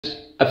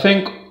I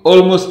think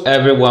almost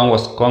everyone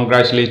was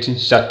congratulating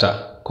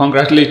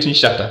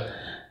Shatta,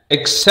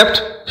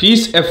 except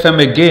Peace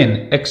FM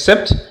again,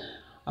 except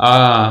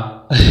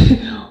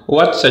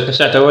what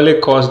Shatta Wale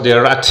calls the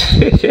rat.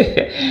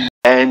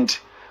 And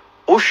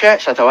Osha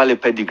Shatta Wale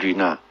pedigree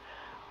now,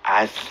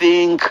 I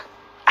think,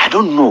 I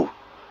don't know.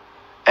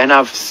 And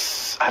I've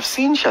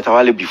seen Shatta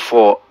Wale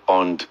before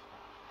on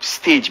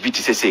stage,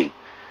 BTCC.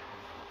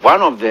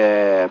 One of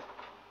the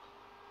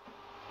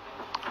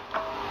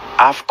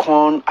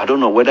AFCON, I don't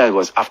know whether it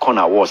was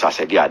AFCON Awards, I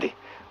said, yeah, the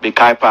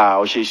Kaipa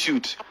or she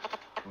suit,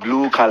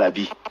 blue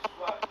calabi.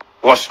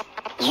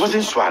 It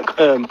wasn't swag.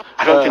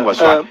 I don't think it was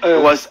swag.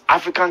 It was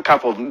African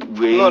Cup of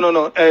way.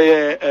 No.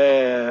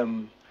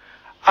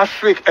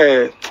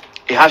 Africa.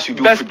 It has to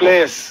do best with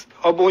players.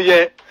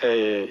 Yeah.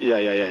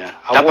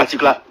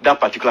 That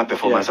particular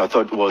performance, yeah. I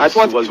thought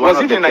was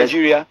it in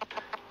Nigeria?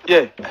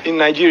 Yeah, in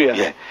Nigeria.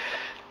 Yeah,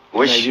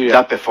 which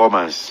that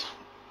performance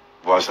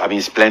was, I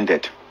mean,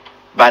 splendid.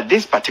 But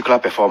this particular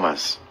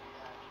performance,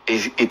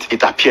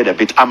 it appeared a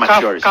bit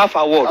amateurish. CAF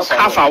Awards.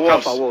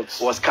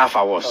 CAF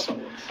Awards.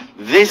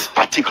 This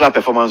particular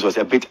performance was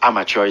a bit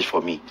amateurish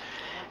for me,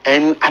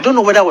 and I don't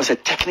know whether it was a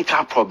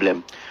technical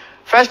problem.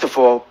 First of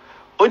all,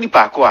 only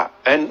Pakwa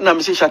and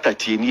Namsi Shatta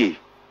Tienye.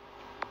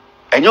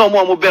 And your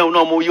mom bell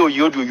no more you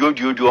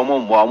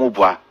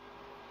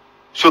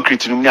so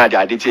critical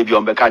I did say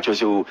beyond the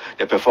so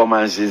the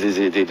performance is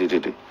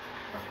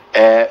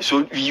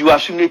so you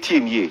assume the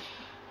team ye.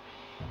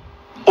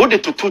 All the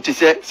to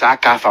say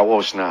CAF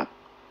Awards now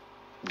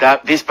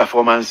that this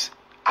performance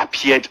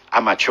appeared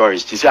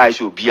amateurish. To say I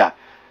should be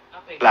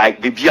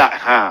like baby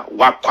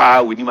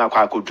wakwa with him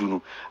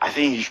akwa. I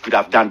think he should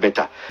have done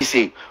better. He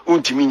say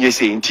unti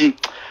say inti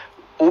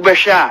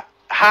ubesha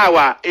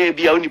hawa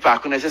be only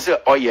park and I say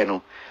oh yeah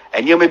no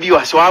and you maybe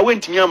so I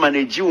went to me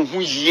manage you who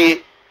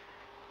ye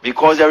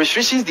because the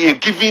restrictions they are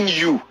giving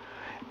you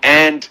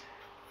and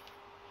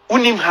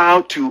unim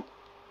how to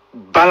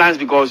balance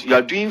because you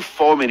are doing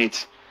 4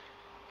 minutes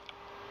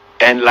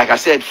and like I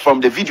said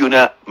from the video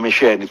now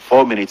Michelle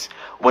 4 minutes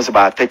was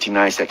about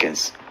 39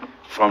 seconds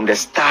from the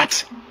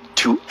start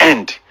to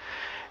end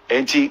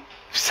and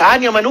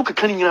Sanya Manuka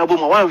cleaning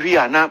album one we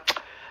are now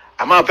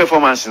my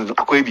performance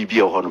akwa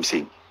bibi or I'm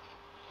saying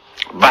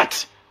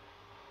but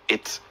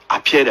it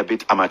appeared a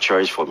bit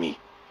amateurish for me.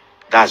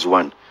 That's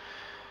one.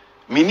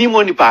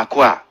 Minimum ni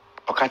pakwa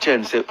okache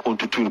nse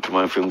ontutu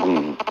ntuma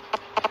mfengun.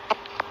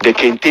 The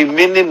kente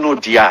mene no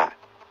dia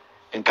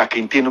enka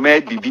kente no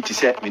me bibi ti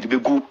se me de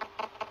begu.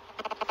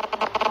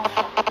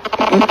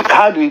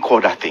 How do we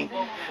call that thing?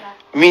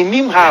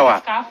 Minim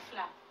hawa.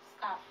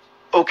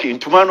 Okay,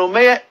 ntuma no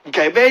me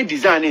nka be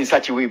design in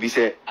such a way be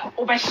say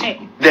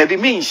there be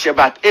mean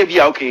but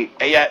okay.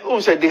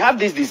 Also they have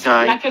this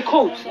design like a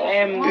coat,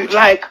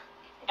 like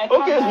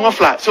okay, it's more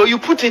flat. So you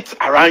put it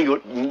around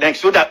your neck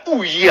so that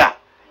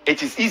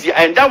it is easier.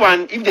 And that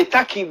one, if they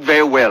tack it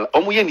very well,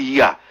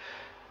 the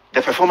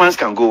performance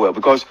can go well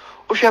because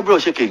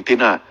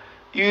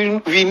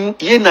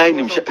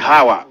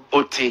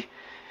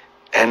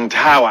and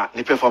how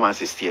the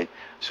performance is here.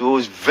 So it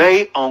was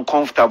very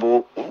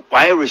uncomfortable.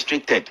 Why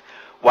restricted?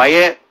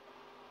 Why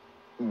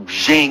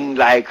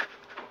like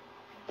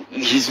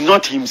he's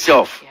not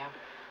himself.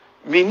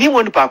 Me ni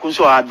one person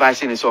so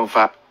advising is on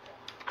for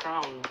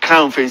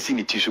crown fencing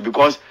the tissue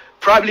because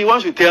probably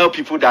once you tell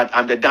people that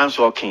I'm the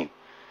dancehall king,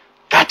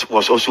 that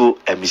was also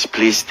a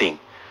misplaced thing.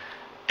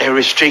 It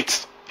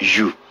restricts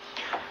you.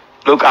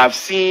 Look, I've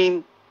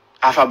seen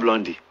Alpha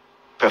Blondie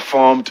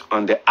performed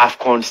on the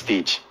AFCON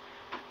stage,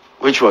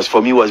 which was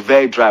for me was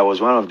very dry. It was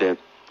one of the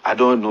it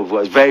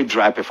was very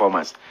dry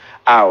performance.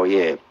 Oh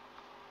yeah.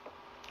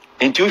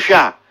 In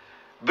Tusha,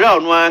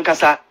 Brown one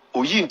kasa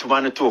oyin to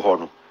man to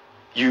hono.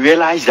 You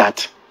realize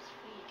that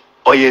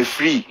you're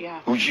free. Yeah.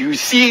 You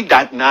see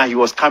that now he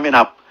was coming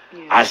up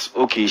as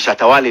okay,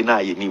 Shatta Wale na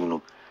you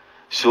know.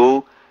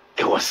 So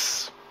it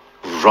was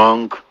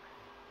wrong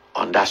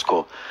on that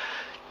score.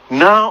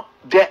 Now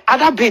the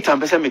other bit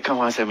I'm saying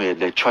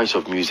the choice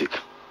of music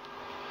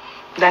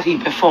that he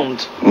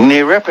performed.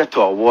 The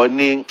repertoire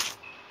warning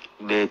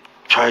the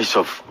choice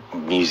of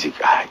music.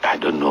 I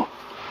don't know.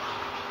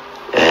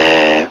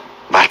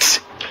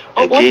 But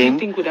again, what do you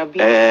think would have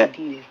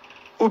been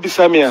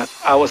Ubisamia,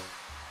 I was.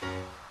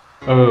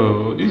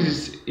 Oh, this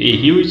is a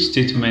huge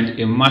statement,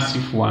 a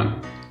massive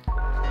one.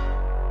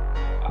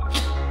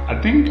 I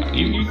think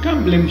you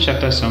can't blame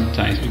Shatta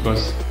sometimes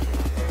because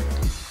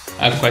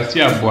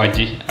Kwasi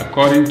Aboagye,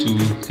 according to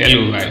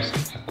Hello Lives,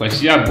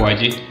 Kwasi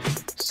Aboagye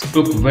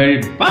spoke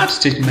very bad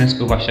statements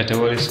over Shatta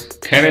Wale's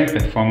current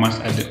performance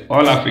at the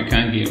All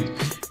African Games.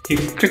 He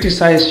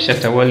criticized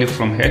Shatta Wale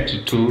from head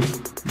to toe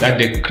that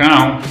the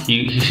crown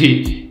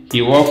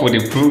he wore for the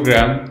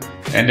program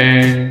and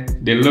then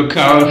the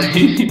local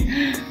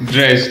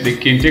dress, the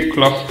kente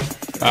cloth,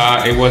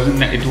 it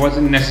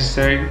wasn't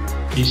necessary.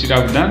 He should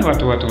have done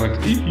what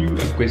if you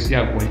Kwasi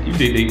Aboagye, if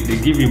they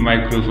give you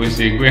microphone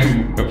say go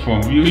and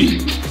perform, you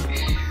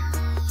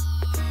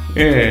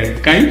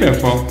can you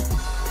perform?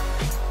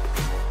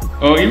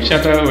 Or if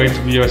Shatta were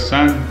to be your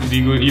son,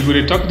 you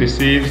would talk the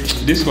same.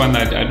 This one,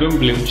 I don't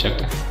blame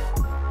Shatta,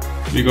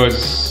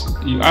 because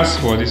you ask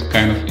for this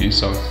kind of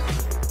insult,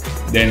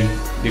 then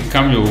they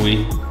come your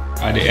way.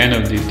 At the end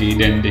of the day,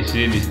 then they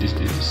say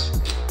this.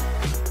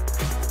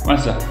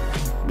 Master,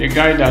 the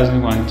guy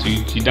doesn't want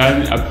you. He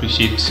doesn't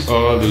appreciate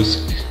all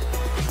those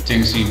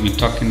things you'll be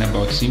talking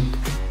about him.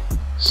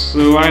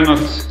 So why not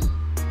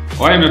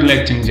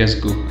let things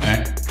just go?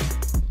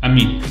 I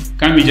mean,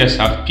 can't we just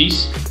have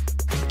peace?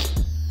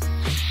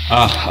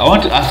 I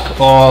want to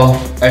ask all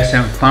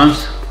SM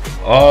fans,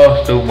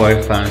 all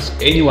Showboy fans,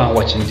 anyone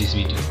watching this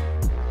video,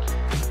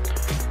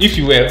 if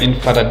you were in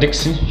Father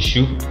Dickson's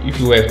shoe, if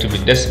you were to be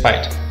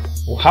Despite,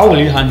 how will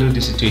you handle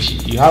this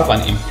situation? You have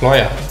an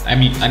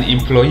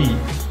employee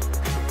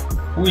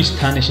who is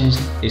tarnishing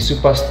a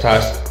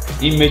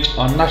superstar's image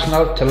on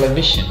national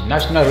television,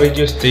 national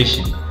radio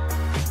station.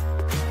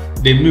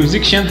 The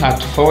musician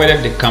had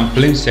forwarded the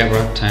complaint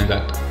several times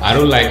that I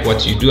don't like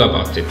what you do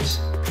about it.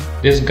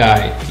 This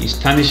guy is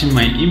tarnishing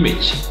my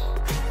image.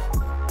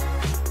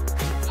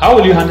 How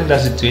will you handle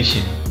that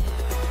situation?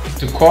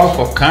 To call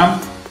for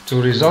calm,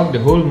 to resolve the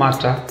whole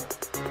matter,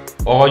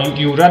 or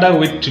you rather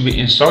wait to be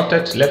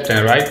insulted left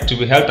and right, to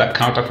be held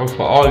accountable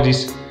for all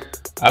this,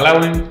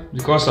 allowing,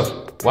 because of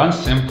one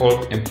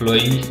simple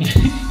employee,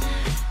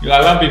 you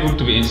allow people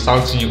to be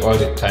insulting you all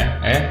the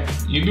time.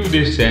 You do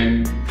this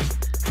and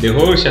the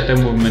whole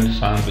Shatta movement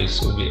fan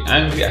base will be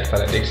angry at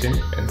Father Dickson,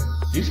 and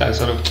these are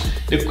sort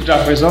of, they could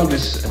have resolved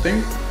this. I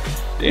think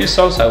the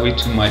insults are way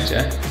too much.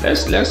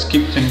 Let's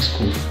keep things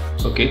cool,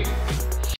 okay?